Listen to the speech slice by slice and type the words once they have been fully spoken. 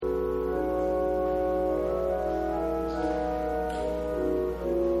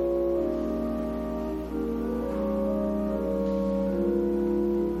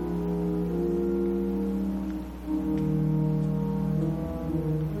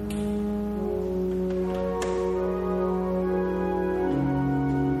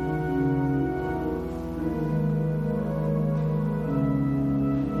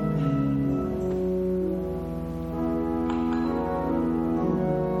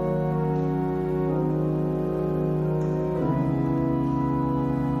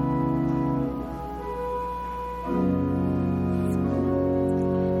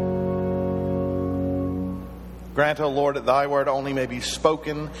Grant, O Lord, that thy word only may be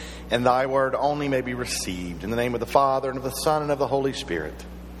spoken and thy word only may be received. In the name of the Father, and of the Son, and of the Holy Spirit.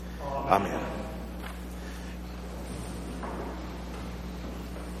 Amen.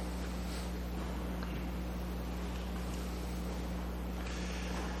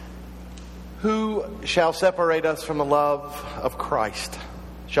 Who shall separate us from the love of Christ?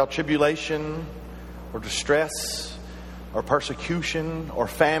 Shall tribulation or distress or persecution or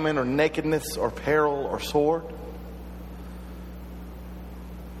famine or nakedness or peril or sword?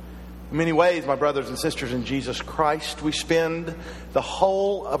 In many ways, my brothers and sisters in Jesus Christ, we spend the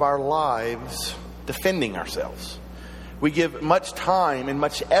whole of our lives defending ourselves. We give much time and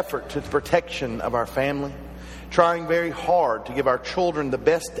much effort to the protection of our family, trying very hard to give our children the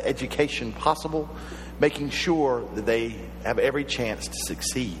best education possible, making sure that they have every chance to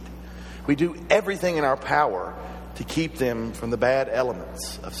succeed. We do everything in our power to keep them from the bad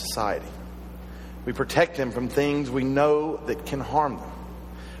elements of society. We protect them from things we know that can harm them.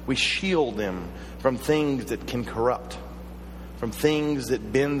 We shield them from things that can corrupt, from things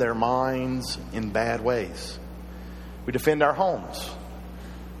that bend their minds in bad ways. We defend our homes.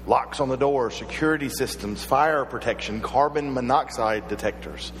 Locks on the doors, security systems, fire protection, carbon monoxide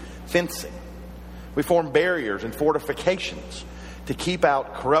detectors, fencing. We form barriers and fortifications to keep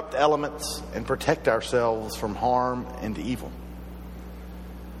out corrupt elements and protect ourselves from harm and evil.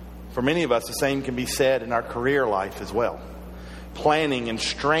 For many of us, the same can be said in our career life as well. Planning and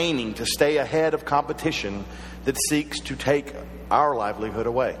straining to stay ahead of competition that seeks to take our livelihood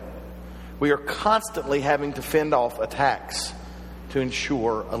away. We are constantly having to fend off attacks to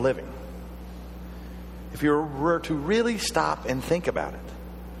ensure a living. If you were to really stop and think about it,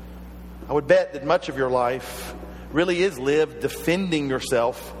 I would bet that much of your life really is lived defending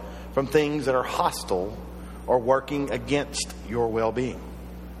yourself from things that are hostile or working against your well-being.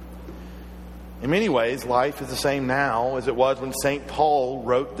 In many ways, life is the same now as it was when St. Paul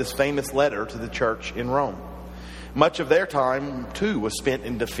wrote this famous letter to the church in Rome. Much of their time, too, was spent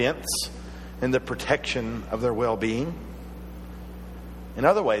in defense and the protection of their well-being. In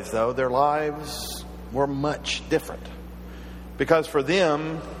other ways, though, their lives were much different. Because for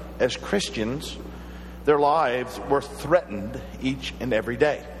them, as Christians, their lives were threatened each and every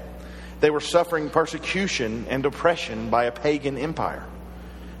day. They were suffering persecution and oppression by a pagan empire.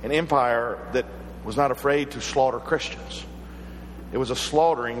 An empire that was not afraid to slaughter Christians. It was a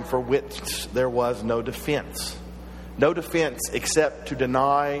slaughtering for which there was no defense. No defense except to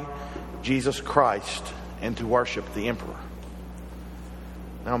deny Jesus Christ and to worship the emperor.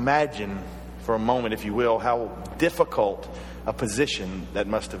 Now imagine for a moment, if you will, how difficult a position that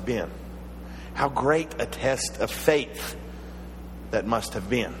must have been. How great a test of faith that must have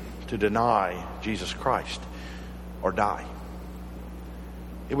been to deny Jesus Christ or die.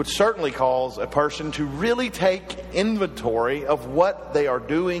 It would certainly cause a person to really take inventory of what they are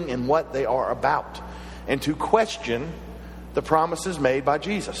doing and what they are about, and to question the promises made by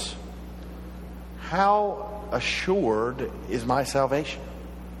Jesus. How assured is my salvation?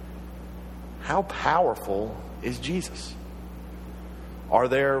 How powerful is Jesus? Are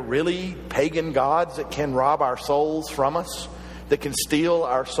there really pagan gods that can rob our souls from us, that can steal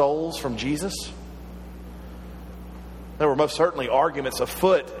our souls from Jesus? There were most certainly arguments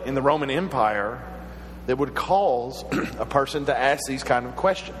afoot in the Roman Empire that would cause a person to ask these kind of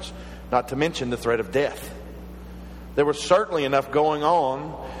questions, not to mention the threat of death. There was certainly enough going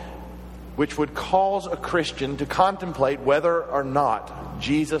on which would cause a Christian to contemplate whether or not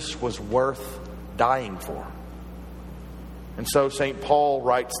Jesus was worth dying for. And so St. Paul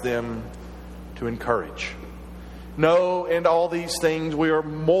writes them to encourage. No, in all these things we are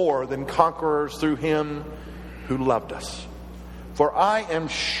more than conquerors through him who loved us. For I am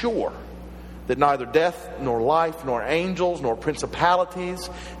sure that neither death, nor life, nor angels, nor principalities,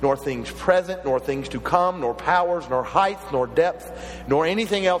 nor things present, nor things to come, nor powers, nor height, nor depth, nor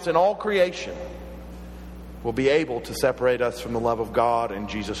anything else in all creation will be able to separate us from the love of God and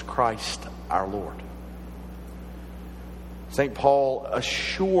Jesus Christ our Lord. St. Paul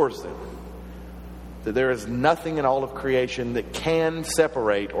assures them that there is nothing in all of creation that can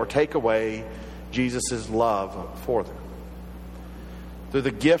separate or take away Jesus' love for them. Through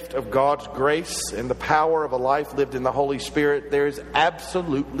the gift of God's grace and the power of a life lived in the Holy Spirit, there is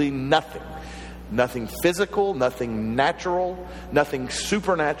absolutely nothing. Nothing physical, nothing natural, nothing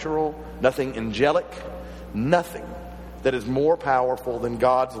supernatural, nothing angelic, nothing that is more powerful than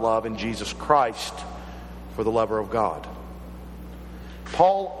God's love in Jesus Christ for the lover of God.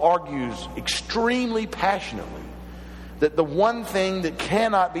 Paul argues extremely passionately that the one thing that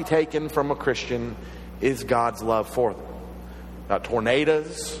cannot be taken from a Christian is God's love for them. Not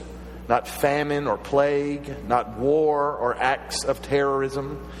tornadoes, not famine or plague, not war or acts of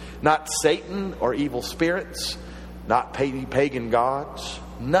terrorism, not Satan or evil spirits, not pagan gods.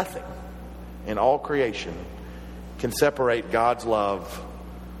 Nothing in all creation can separate God's love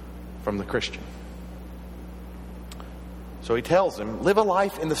from the Christian. So he tells them, live a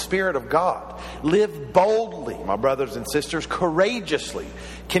life in the Spirit of God. Live boldly, my brothers and sisters, courageously.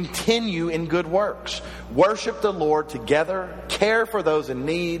 Continue in good works. Worship the Lord together. Care for those in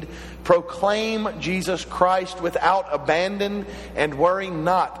need. Proclaim Jesus Christ without abandon, and worry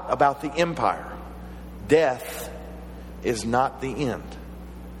not about the empire. Death is not the end.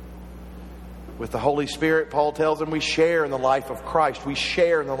 With the Holy Spirit, Paul tells them, we share in the life of Christ. We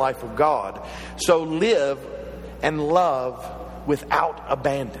share in the life of God. So live and love without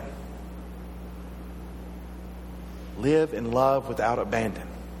abandon. Live and love without abandon.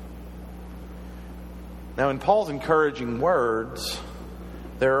 Now, in Paul's encouraging words,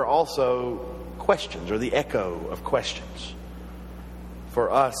 there are also questions, or the echo of questions,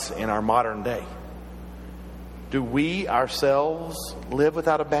 for us in our modern day. Do we ourselves live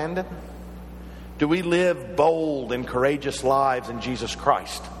without abandon? Do we live bold and courageous lives in Jesus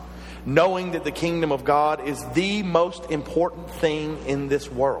Christ, knowing that the kingdom of God is the most important thing in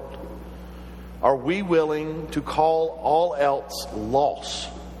this world? Are we willing to call all else loss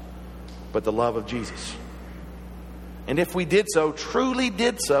but the love of Jesus? And if we did so, truly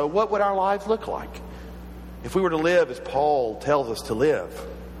did so, what would our lives look like? If we were to live as Paul tells us to live,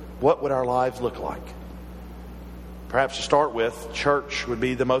 what would our lives look like? Perhaps to start with, church would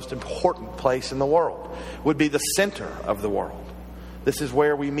be the most important place in the world, would be the center of the world. This is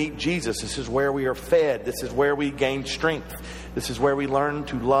where we meet Jesus. This is where we are fed. This is where we gain strength. This is where we learn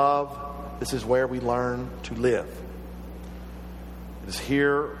to love. This is where we learn to live. It is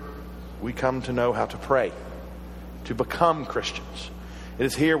here we come to know how to pray, to become Christians. It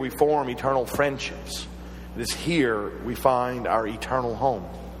is here we form eternal friendships. It is here we find our eternal home.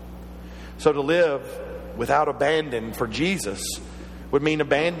 So to live without abandon for Jesus would mean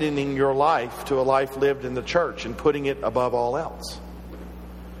abandoning your life to a life lived in the church and putting it above all else.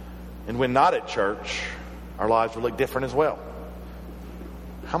 And when not at church, our lives will look different as well.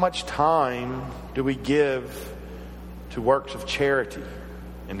 How much time do we give to works of charity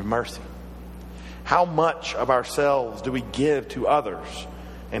and mercy? How much of ourselves do we give to others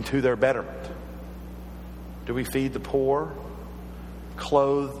and to their betterment? Do we feed the poor,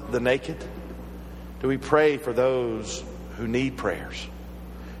 clothe the naked? Do we pray for those who need prayers?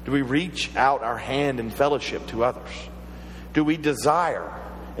 Do we reach out our hand in fellowship to others? Do we desire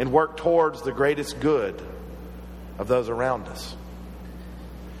and work towards the greatest good of those around us?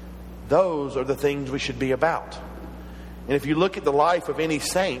 Those are the things we should be about. And if you look at the life of any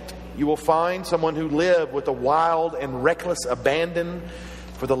saint, you will find someone who lived with a wild and reckless abandon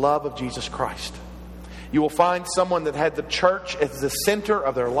for the love of Jesus Christ. You will find someone that had the church as the center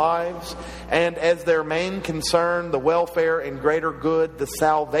of their lives, and as their main concern, the welfare and greater good, the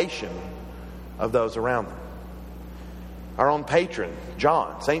salvation of those around them. Our own patron,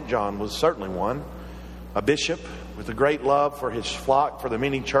 John, St. John, was certainly one. A bishop with a great love for his flock, for the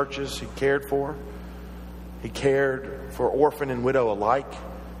many churches he cared for. He cared for orphan and widow alike.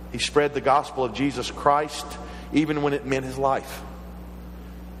 He spread the gospel of Jesus Christ, even when it meant his life.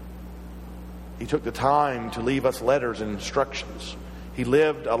 He took the time to leave us letters and instructions. He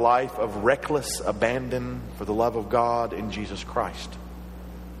lived a life of reckless abandon for the love of God in Jesus Christ.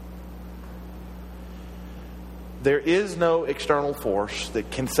 There is no external force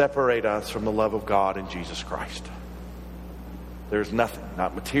that can separate us from the love of God in Jesus Christ. There's nothing,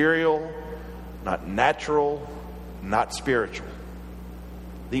 not material, not natural, not spiritual.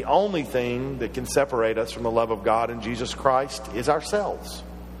 The only thing that can separate us from the love of God in Jesus Christ is ourselves.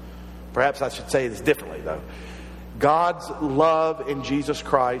 Perhaps I should say this differently, though. God's love in Jesus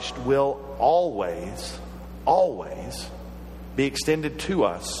Christ will always, always be extended to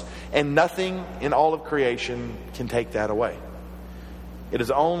us, and nothing in all of creation can take that away. It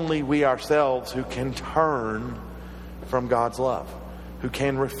is only we ourselves who can turn from God's love, who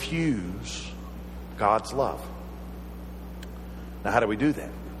can refuse God's love. Now, how do we do that?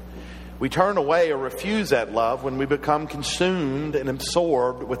 We turn away or refuse that love when we become consumed and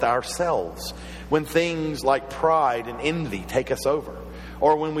absorbed with ourselves, when things like pride and envy take us over,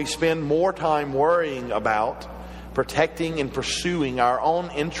 or when we spend more time worrying about protecting and pursuing our own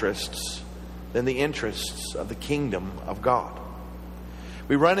interests than the interests of the kingdom of God.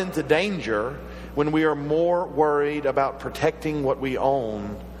 We run into danger when we are more worried about protecting what we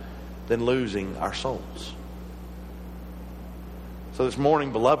own than losing our souls. So this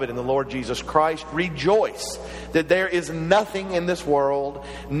morning, beloved in the Lord Jesus Christ, rejoice that there is nothing in this world,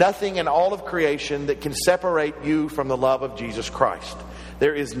 nothing in all of creation that can separate you from the love of Jesus Christ.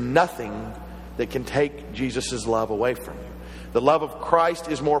 There is nothing that can take Jesus' love away from you. The love of Christ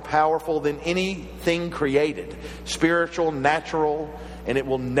is more powerful than anything created, spiritual, natural, and it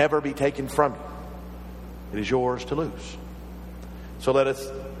will never be taken from you. It is yours to lose. So let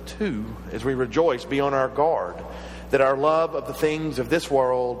us too, as we rejoice, be on our guard that our love of the things of this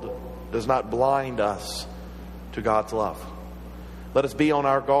world does not blind us to God's love. Let us be on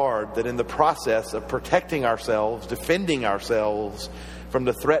our guard that in the process of protecting ourselves, defending ourselves from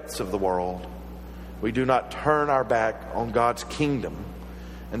the threats of the world, we do not turn our back on God's kingdom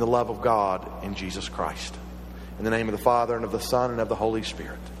and the love of God in Jesus Christ. In the name of the Father, and of the Son, and of the Holy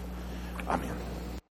Spirit. Amen.